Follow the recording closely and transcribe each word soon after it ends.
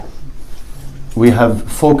we have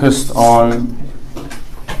focused on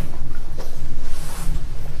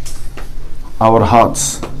our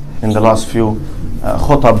hearts in the last few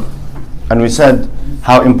khutab, and we said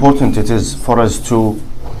how important it is for us to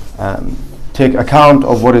take account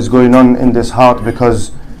of what is going on in this heart,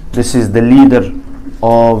 because this is the leader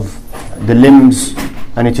of the limbs,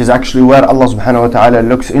 and it is actually where Allah subhanahu wa ta'ala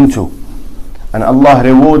looks into, and Allah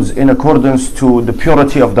rewards in accordance to the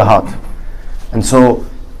purity of the heart. And so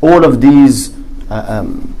all of these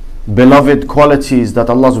beloved qualities that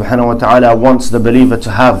Allah subhanahu wa ta'ala wants the believer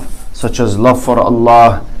to have, such as love for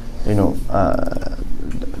Allah,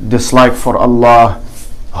 dislike for Allah,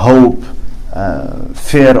 hope,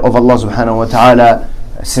 fear of Allah subhanahu wa ta'ala,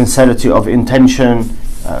 sincerity of intention,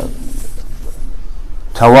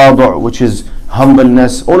 tawadu', which is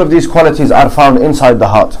humbleness. All of these qualities are found inside the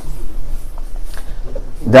heart.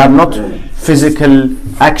 They are not physical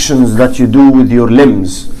actions that you do with your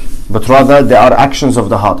limbs, but rather they are actions of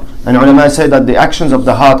the heart. And ulama say that the actions of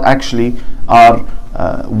the heart actually are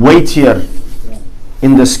weightier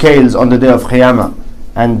in the scales on the day of Qiyamah,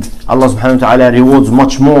 and Allah subhanahu wa ta'ala rewards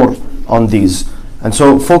much more on these. And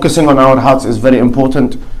so focusing on our hearts is very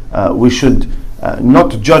important. We should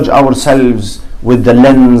not judge ourselves with the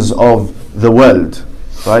lens of the world,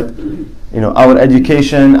 right? Our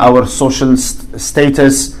education, our social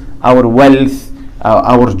status, our wealth,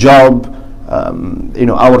 our job,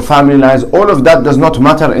 our family lives, all of that does not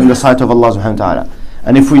matter in the sight of Allah subhanahu wa ta'ala.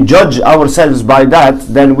 And if we judge ourselves by that,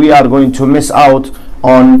 then we are going to miss out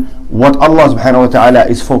on what Allah subhanahu wa ta'ala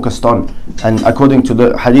is focused on. And according to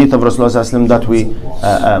the hadith of Rasulullah that we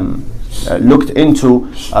looked into,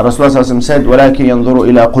 Rasulullah said, وَلَكِنْ يَنْظُرُ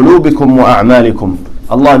إِلَىٰ قُلُوبِكُمْ وَأَعْمَالِكُمْ.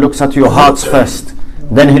 Allah looks at your hearts first,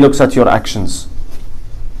 then He looks at your actions.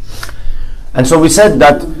 And so we said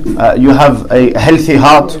that you have a healthy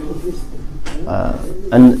heart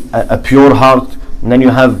and a pure heart, and then you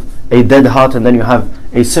have a dead heart, and then you have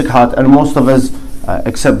a sick heart. And most of us,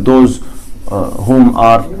 except those whom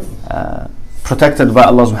are protected by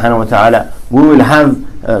Allah subhanahu wa ta'ala, we will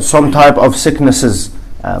have some type of sicknesses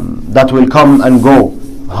that will come and go,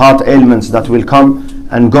 heart ailments that will come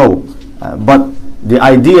and go. But the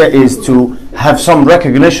idea is to have some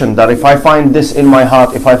recognition that if I find this in my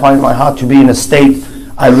heart, if I find my heart to be in a state,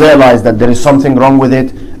 I realize that there is something wrong with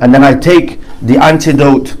it, and then I take the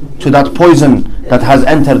antidote to that poison that has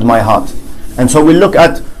entered my heart. And so we look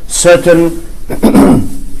at certain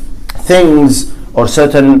things or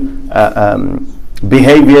certain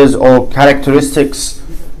behaviors or characteristics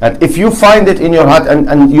that if you find it in your heart,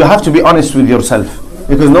 and you have to be honest with yourself,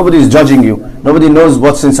 because nobody is judging you, nobody knows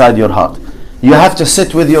what's inside your heart. You have to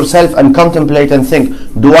sit with yourself and contemplate and think,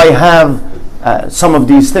 do I have some of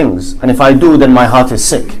these things? And if I do, then my heart is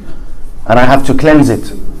sick, and I have to cleanse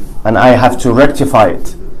it, and I have to rectify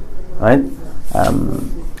it, right?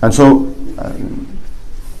 And so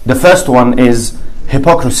the first one is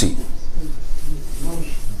hypocrisy.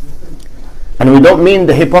 And we don't mean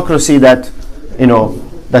the hypocrisy that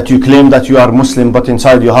that you claim that you are Muslim, but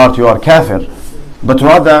inside your heart you are kafir, but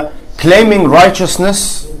rather claiming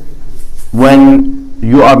righteousness when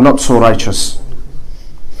you are not so righteous.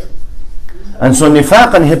 And so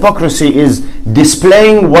nifaq and hypocrisy is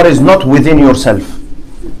displaying what is not within yourself.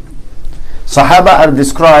 Sahaba are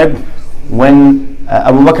described when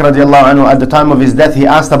Abu Bakr radiallahu anhu, at the time of his death, he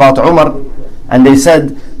asked about Umar, and they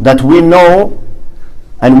said that we know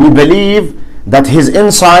and we believe that his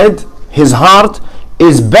inside, his heart,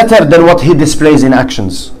 is better than what he displays in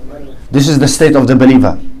actions. This is the state of the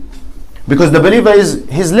believer, because the believer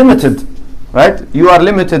he's limited, right? You are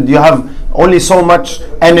limited. You have only so much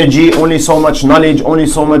energy, only so much knowledge, only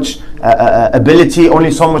so much ability, only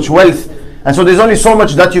so much wealth, and so there's only so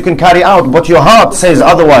much that you can carry out. But your heart says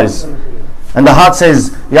otherwise, and the heart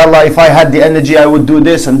says, Ya Allah, if I had the energy, I would do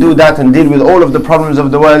this and do that and deal with all of the problems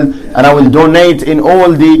of the world, and I will donate in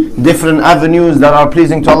all the different avenues that are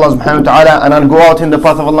pleasing to Allah subhanahu wa ta'ala, and I'll go out in the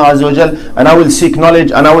path of Allah azza wa jal, and I will seek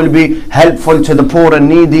knowledge, and I will be helpful to the poor and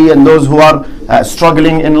needy and those who are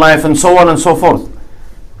struggling in life, and so on and so forth,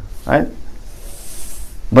 right?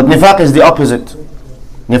 But nifaq is the opposite.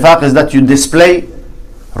 Nifaq is that you display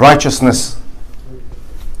righteousness,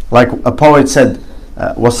 like a poet said,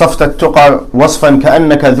 وصفت التقى وصفا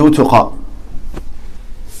كأنك ذو تقى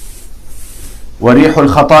وريح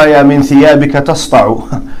الخطايا من ثيابك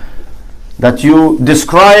تسطع. That you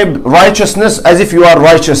describe righteousness as if you are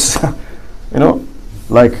righteous.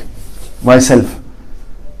 Like myself,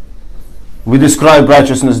 we describe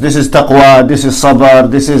righteousness, this is taqwa, this is sabr,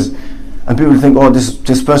 this is, and people think, oh,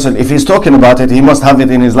 this person, if he's talking about it, he must have it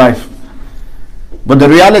in his life. But the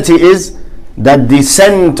reality is that the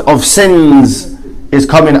scent of sins is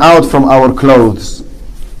coming out from our clothes.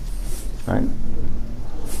 Right?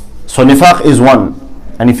 So nifaq is one.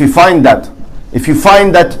 And if you find that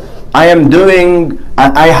I am doing,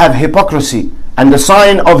 I have hypocrisy, and the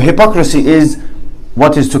sign of hypocrisy is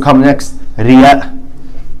what is to come next? Riya.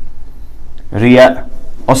 Riya,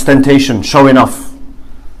 ostentation, showing off.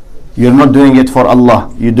 You're not doing it for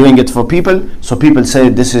Allah, you're doing it for people, so people say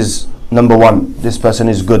this is number one, this person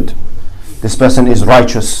is good, this person is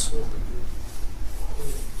righteous.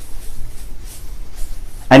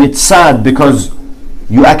 And it's sad because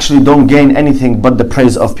you actually don't gain anything but the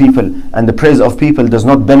praise of people, and the praise of people does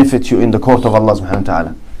not benefit you in the court of Allah subhanahu wa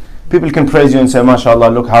ta'ala. People can praise you and say,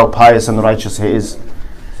 MashaAllah, look how pious and righteous he is,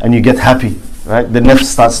 and you get happy, right? The nafs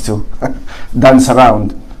starts to dance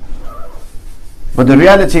around. But the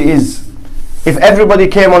reality is, if everybody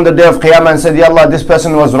came on the day of Qiyamah and said, Ya Allah, this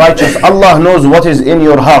person was righteous, Allah knows what is in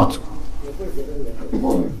your heart.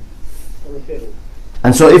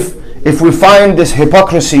 And so if we find this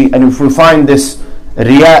hypocrisy, and if we find this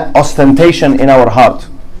riya, ostentation in our heart,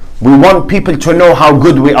 we want people to know how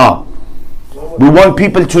good we are. We want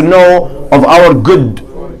people to know of our good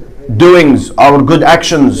doings, our good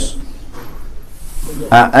actions,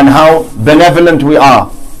 and how benevolent we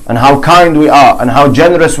are, and how kind we are, and how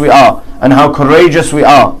generous we are, and how courageous we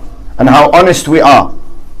are, and how honest we are.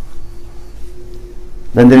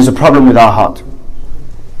 Then there is a problem with our heart.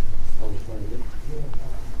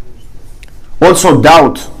 Also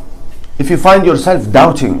doubt. If you find yourself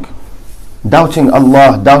doubting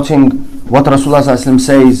Allah, doubting what Rasulullah sallallahu alaihi wasallam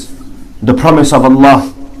says, the promise of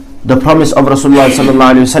Allah, the promise of Rasulullah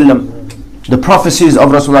sallallahu alaihi wasallam, the prophecies of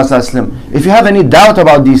Rasulullah sallallahu alaihi wasallam, if you have any doubt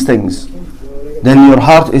about these things, then your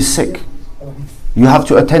heart is sick. You have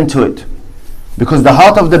to attend to it, because the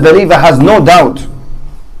heart of the believer has no doubt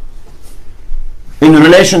in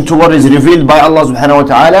relation to what is revealed by Allah subhanahu wa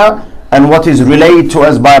ta'ala and what is relayed to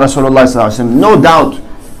us by Rasulullah sallallahu alaihi wasallam. No doubt.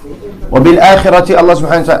 وَبِالْآخِرَةِ Allah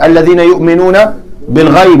subhanahu wa ta'ala الَّذِينَ يُؤْمِنُونَ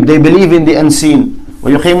بِالْغَيْبِ, they believe in the unseen.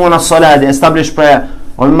 وَيُقِيمُونَ الصَّلَاةِ, they establish prayer.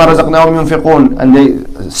 وَمِمَّا رَزَقْنَاهُمْ يُنْفِقُونَ, and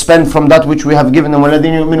they spend from that which we have given them.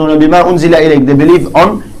 وَالَّذِينَ يُؤْمِنُونَ بِمَا أُنزِلَ إِلَيْكَ, they believe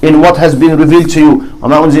in what has been revealed to you.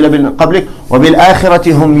 وَمَا أُنزِلَ قَبْلِكَ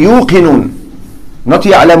وَبِالْآخِرَةِ هُمْ يُوقِنُونَ, not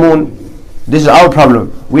يَعْلَمُونَ. This is our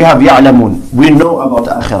problem. We have يَعْلَمُونَ, we know about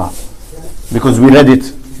the akhirah because we read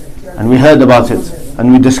it and we heard about it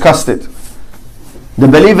and we discussed it. The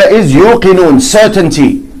believer is yuqinun,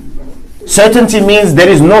 certainty. Certainty means there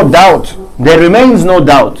is no doubt. There remains no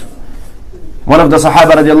doubt. One of the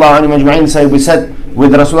Sahaba radiallahu anhu majma'in said, we sat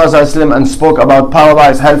with Rasulullah sallallahu alaihi wasallam and spoke about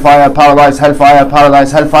paradise, hellfire, paradise, hellfire,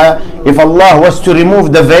 paradise, hellfire. If Allah was to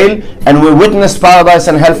remove the veil and we witnessed paradise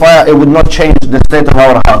and hellfire, it would not change the state of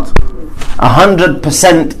our heart.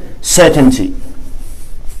 100% certainty.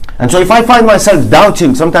 And so if I find myself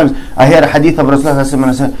doubting, sometimes I hear a hadith of Rasulullah sallallahu alaihi wasallam and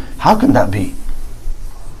I say, how can that be?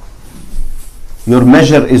 Your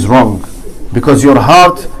measure is wrong, because your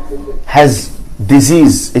heart has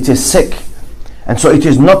disease, it is sick, and so it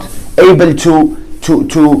is not able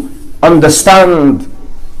to understand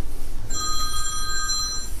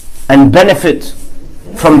and benefit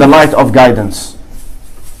from the light of guidance.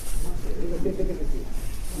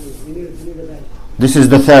 This is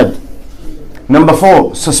the third. Number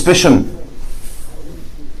 4, suspicion.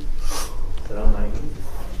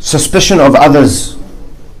 Suspicion of others.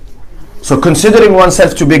 So considering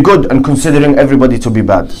oneself to be good and considering everybody to be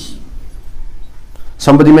bad.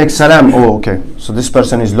 Somebody makes salam, oh okay, so this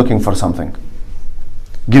person is looking for something.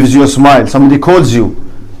 Gives you a smile, somebody calls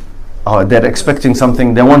you, oh they're expecting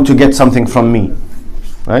something, they want to get something from me.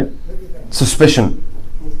 Right? Suspicion.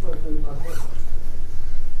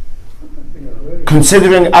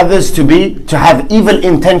 Considering others to have evil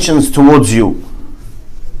intentions towards you.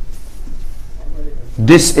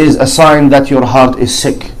 This is a sign that your heart is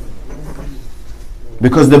sick.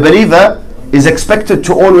 Because the believer is expected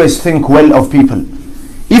to always think well of people.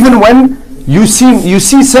 Even when you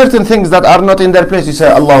see certain things that are not in their place, you say,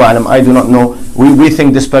 Allahu Alam, I do not know. We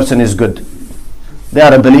think this person is good. They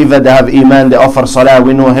are a believer, they have iman, they offer salah,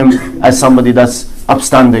 we know him as somebody that's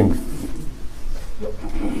upstanding.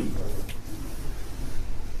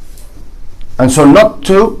 And so not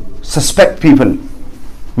to suspect people,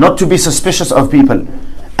 not to be suspicious of people.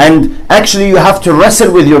 And actually you have to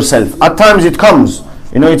wrestle with yourself. At times it comes.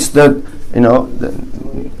 It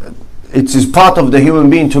is part of the human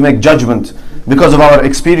being to make judgment because of our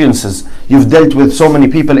experiences. You've dealt with so many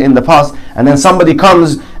people in the past, and then somebody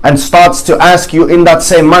comes and starts to ask you in that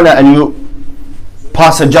same manner, and you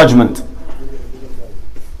pass a judgment.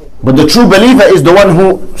 But the true believer is the one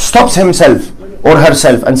who stops himself or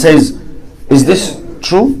herself and says, is this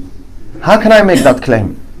true? How can I make that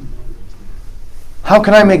claim? How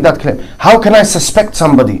can I make that claim? How can I suspect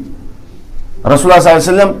somebody? Rasulullah sallallahu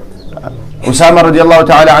alaihi wasallam, Usama radiallahu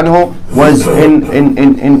ta'ala anhu was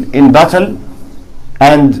in battle,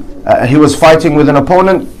 and he was fighting with an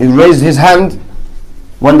opponent. He raised his hand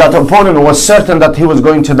when that opponent was certain that he was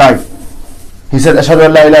going to die. He said, Ashhadu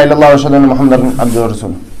an la ilaha illallah wa ashhadu anna Muhammadan abduhu wa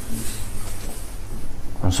rasuluh.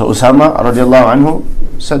 And so Usama radiallahu anhu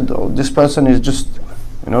said, oh, this person is just,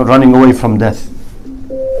 running away from death,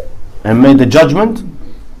 and made the judgment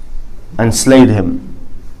and slayed him.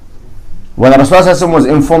 When Rasulullah was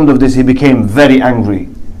informed of this, he became very angry.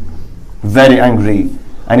 Very angry.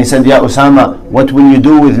 And he said, Ya Usama, what will you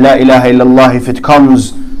do with La ilaha illallah if it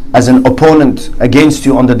comes as an opponent against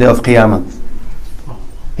you on the day of Qiyamah?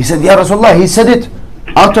 He said, Ya Rasulullah, he said it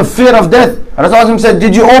out of fear of death. Rasulullah said,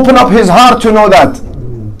 did you open up his heart to know that?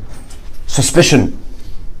 Suspicion.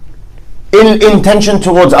 Ill intention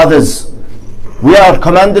towards others. We are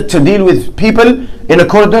commanded to deal with people in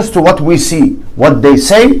accordance to what we see, what they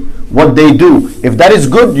say, what they do. If that is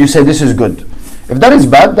good, you say this is good. If that is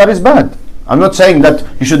bad, that is bad. I'm not saying that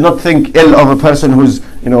you should not think ill of a person who's,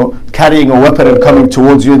 carrying a weapon and coming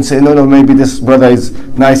towards you and say, no, maybe this brother is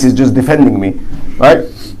nice, he's just defending me, right?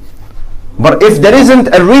 But if there isn't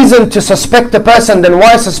a reason to suspect a person, then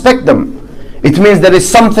why suspect them? It means there is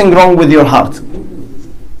something wrong with your heart.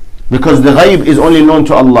 Because the ghaib is only known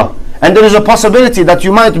to Allah. And there is a possibility that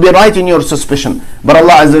you might be right in your suspicion. But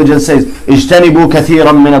Allah Azza wa Jal says, اجتنبوا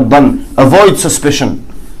كثيرا من الظن. Avoid suspicion,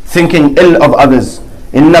 thinking ill of others.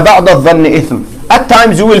 إن بعض الظن إثم. At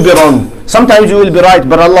times you will be wrong. Sometimes you will be right.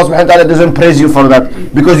 But Allah subhanahu wa ta'ala doesn't praise you for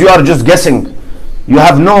that. Because you are just guessing. You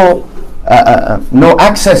have no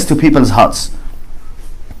access to people's hearts.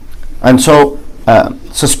 And so,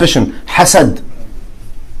 suspicion, hasad,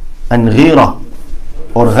 and ghira,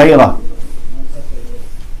 or ghayra,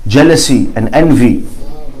 jealousy and envy,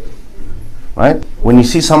 right? When you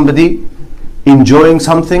see somebody enjoying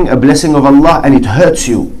something, a blessing of Allah, and it hurts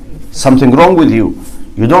you, something wrong with you,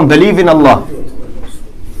 you don't believe in Allah,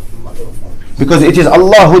 because it is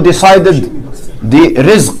Allah who decided the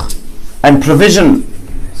rizq and provision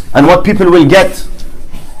and what people will get.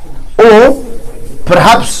 Or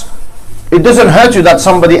perhaps it doesn't hurt you that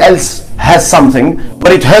somebody else has something,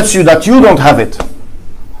 but it hurts you that you don't have it.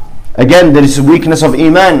 Again, there is a weakness of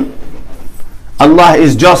iman. Allah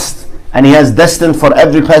is just, and He has destined for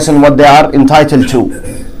every person what they are entitled to,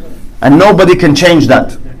 and nobody can change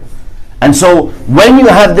that. And so when you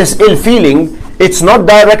have this ill feeling, it's not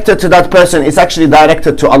directed to that person, it's actually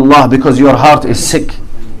directed to Allah, because your heart is sick.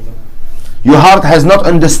 Your heart has not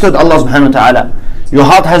understood Allah subhanahu wa ta'ala. Your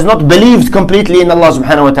heart has not believed completely in Allah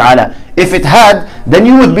subhanahu wa ta'ala. If it had, then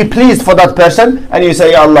you would be pleased for that person, and you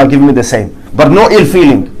say, Ya Allah, give me the same. But no ill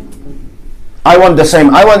feeling. I want the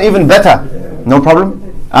same. I want even better. No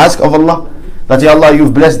problem. Ask of Allah that, Ya Allah,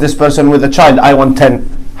 you've blessed this person with a child. I want 10.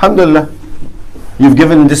 Alhamdulillah. You've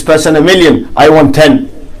given this person 1,000,000. I want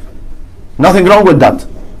 10. Nothing wrong with that.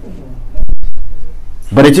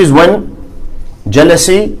 But it is when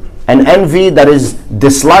jealousy and envy that is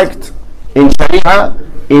disliked in Sharia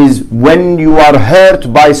is when you are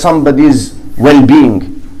hurt by somebody's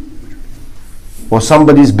well-being or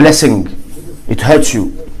somebody's blessing. It hurts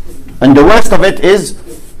you. And the worst of it is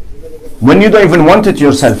when you don't even want it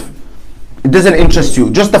yourself. It doesn't interest you.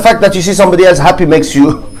 Just the fact that you see somebody else happy makes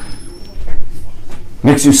you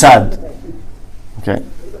sad. Okay.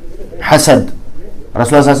 Hasad.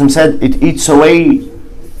 Rasulullah said it eats away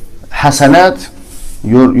hasanat,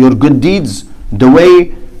 your good deeds, the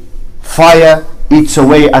way fire eats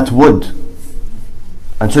away at wood.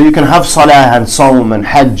 And so you can have salah and sawm and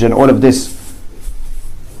hajj and all of this,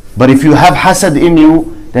 but if you have hasad in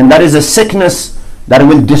you, then that is a sickness that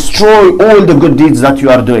will destroy all the good deeds that you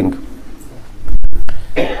are doing.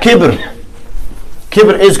 Kibr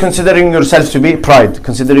is considering yourself to be pride,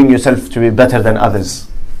 considering yourself to be better than others.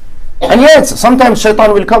 And yet sometimes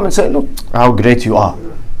shaitan will come and say, look how great you are,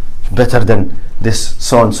 better than this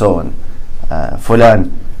so and so and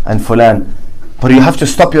fulan and fulan. But you have to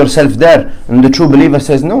stop yourself there. And the true believer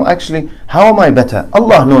says, no, actually, how am I better?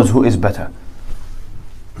 Allah knows who is better.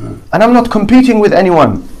 And I'm not competing with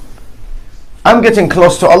anyone. I'm getting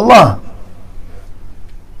close to Allah.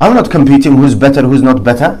 I'm not competing who's better, who's not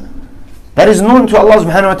better. That is known to Allah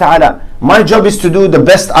subhanahu wa ta'ala. My job is to do the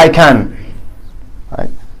best I can. Right?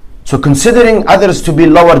 So considering others to be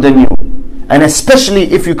lower than you, and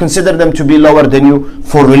especially if you consider them to be lower than you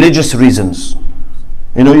for religious reasons.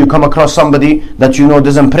 You come across somebody that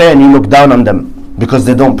doesn't pray, and you look down on them because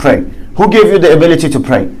they don't pray. Who gave you the ability to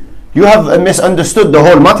pray? You have misunderstood the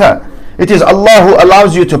whole matter. It is Allah who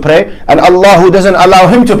allows you to pray, and Allah who doesn't allow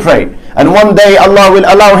him to pray. And one day Allah will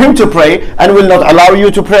allow him to pray and will not allow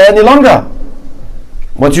you to pray any longer.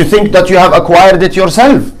 But you think that you have acquired it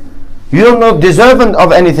yourself. You are not deserving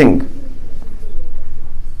of anything.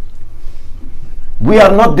 We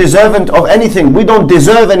are not deserving of anything. We don't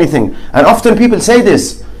deserve anything. And often people say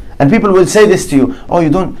this, and people will say this to you: oh, you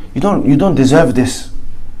don't deserve this.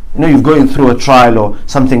 You know, you're going through a trial or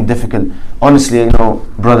something difficult. Honestly, you know,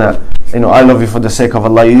 brother, you know, I love you for the sake of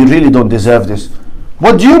Allah. You really don't deserve this.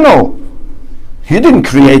 What do you know? You didn't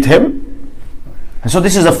create him. And so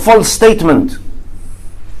this is a false statement.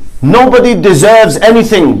 Nobody deserves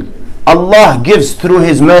anything. Allah gives through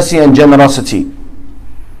His mercy and generosity.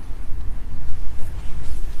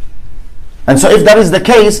 And so if that is the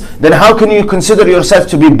case, then how can you consider yourself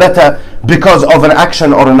to be better because of an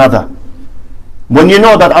action or another? When you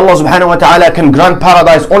know that Allah subhanahu wa ta'ala can grant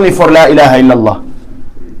paradise only for La ilaha illallah.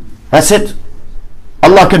 That's it.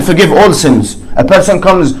 Allah can forgive all sins. A person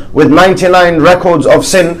comes with 99 records of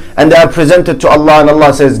sin and they are presented to Allah, and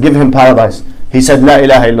Allah says, give him paradise. He said La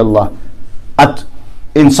ilaha illallah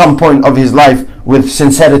in some point of his life with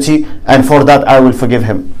sincerity, and for that I will forgive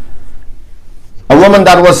him. A woman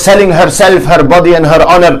that was selling herself, her body and her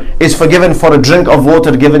honor is forgiven for a drink of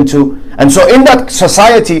water given to. And so in that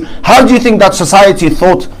society, how do you think that society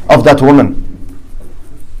thought of that woman?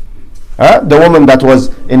 The woman that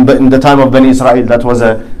was in the time of Bani Israel, that was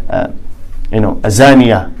a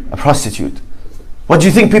zaniya, a prostitute. What do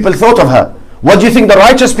you think people thought of her? What do you think the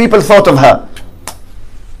righteous people thought of her?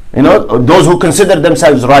 You know, those who consider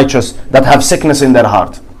themselves righteous, that have sickness in their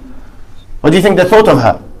heart. What do you think they thought of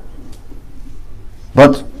her?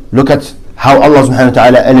 But look at how Allah subhanahu wa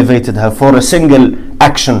ta'ala elevated her for a single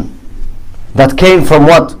action that came from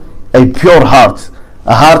what? A pure heart.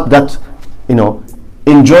 A heart that, you know,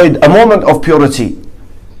 enjoyed a moment of purity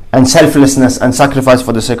and selflessness and sacrifice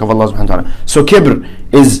for the sake of Allah subhanahu wa ta'ala. So kibr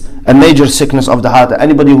is a major sickness of the heart.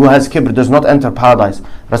 Anybody who has kibr does not enter paradise.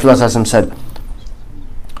 Rasulullah said.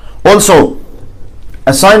 Also,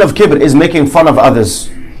 a sign of kibr is making fun of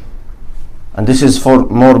others. And this is for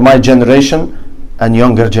more my generation and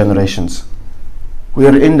younger generations. We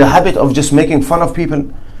are in the habit of just making fun of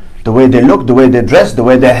people. The way they look, the way they dress, the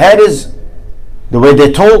way their hair is, the way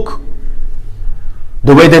they talk,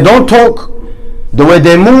 the way they don't talk, the way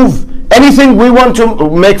they move. Anything, we want to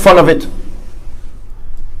make fun of it.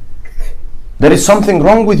 There is something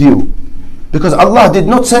wrong with you, because Allah did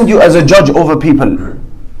not send you as a judge over people.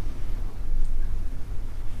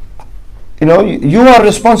 You know, you are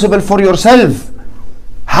responsible for yourself.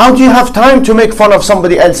 How do you have time to make fun of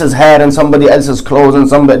somebody else's hair and somebody else's clothes and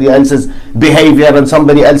somebody else's behavior and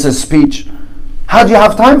somebody else's speech? How do you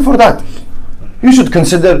have time for that? You should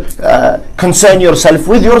concern yourself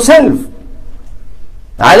with yourself.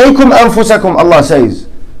 Alaykum anfusakum, Allah says.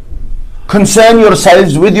 Concern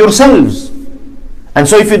yourselves with yourselves. And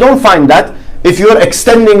so if you don't find that, if you're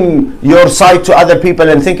extending your sight to other people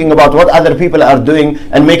and thinking about what other people are doing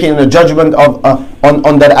and making a judgment of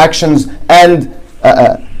on their actions and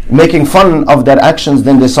making fun of their actions,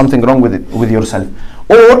 then there's something wrong with yourself.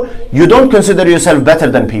 Or you don't consider yourself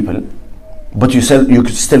better than people, but you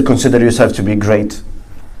still consider yourself to be great.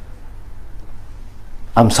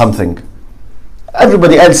 I'm something.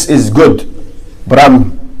 Everybody else is good, but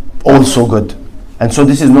I'm also good. And so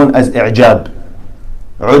this is known as i'jab,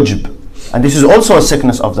 ujb. And this is also a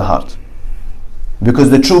sickness of the heart,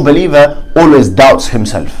 because the true believer always doubts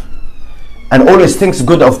himself and always thinks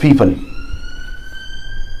good of people.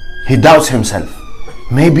 He doubts himself.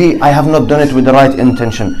 Maybe I have not done it with the right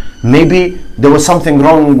intention. Maybe there was something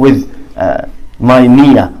wrong with my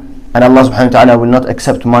niyyah, and Allah subhanahu wa ta'ala will not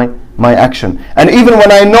accept my action. And even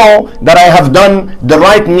when I know that I have done the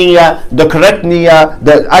right niyyah, the correct niyyah,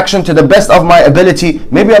 the action to the best of my ability,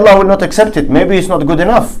 maybe Allah will not accept it. Maybe it's not good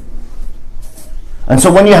enough. And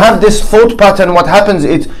so when you have this thought pattern, what happens,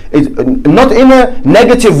 it not in a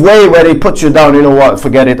negative way where it puts you down, you know what,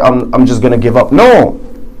 forget it, I'm just going to give up. No.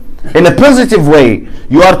 In a positive way,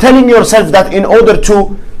 you are telling yourself that in order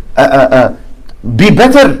to be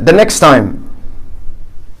better the next time,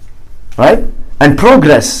 right? And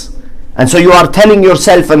progress. And so you are telling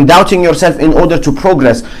yourself and doubting yourself in order to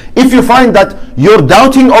progress. If you find that your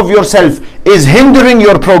doubting of yourself is hindering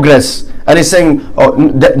your progress and is saying, oh,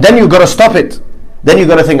 then you got to stop it. Then you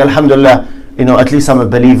got to think, alhamdulillah, you know, at least I'm a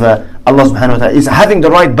believer. Allah subhanahu wa ta'ala is having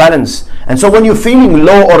the right balance. And so when you're feeling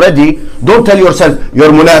low already, don't tell yourself,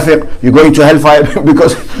 you're munafiq, you're going to hellfire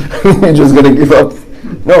because you're just going to give up.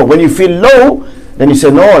 No, when you feel low, Then you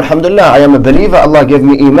say, no, alhamdulillah, I am a believer. Allah gave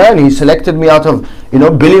me iman. He selected me out of,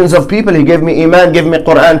 billions of people. He gave me iman, gave me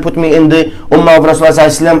Quran, put me in the ummah of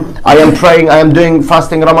Rasulullah. I am praying, I am doing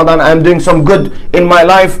fasting Ramadan, I am doing some good in my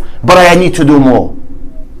life, but I need to do more.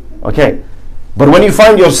 Okay. But when you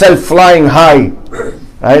find yourself flying high,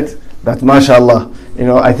 right? That mashallah,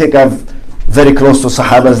 I think I'm very close to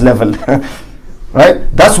Sahaba's level.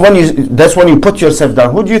 Right? That's when you put yourself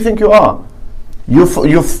down. Who do you think you are? You've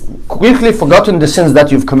quickly forgotten the sins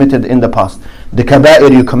that you've committed in the past, the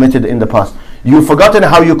kaba'ir you committed in the past. You've forgotten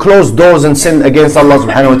how you closed doors and sinned against Allah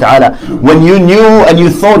subhanahu wa ta'ala when you knew and you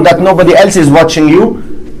thought that nobody else is watching you,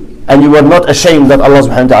 and you were not ashamed that Allah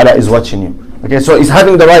subhanahu wa ta'ala is watching you. Okay, so it's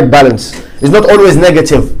having the right balance. It's not always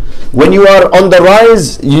negative. When you are on the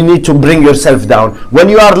rise, you need to bring yourself down. When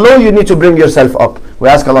you are low, you need to bring yourself up. We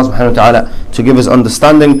ask Allah subhanahu wa ta'ala to give us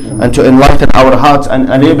understanding and to enlighten our hearts and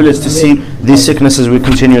enable us to see these sicknesses. We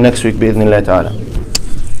continue next week bi'idhnillah ta'ala.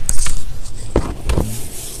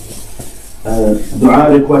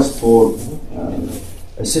 Dua request for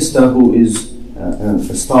a sister who is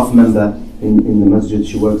a staff member in the masjid.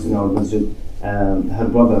 She works in our masjid.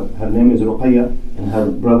 Her name is Ruqayya, and her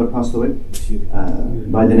brother passed away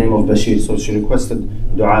by the name of Bashir. So she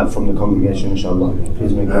requested dua from the congregation, inshallah.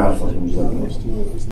 Please make dua for him.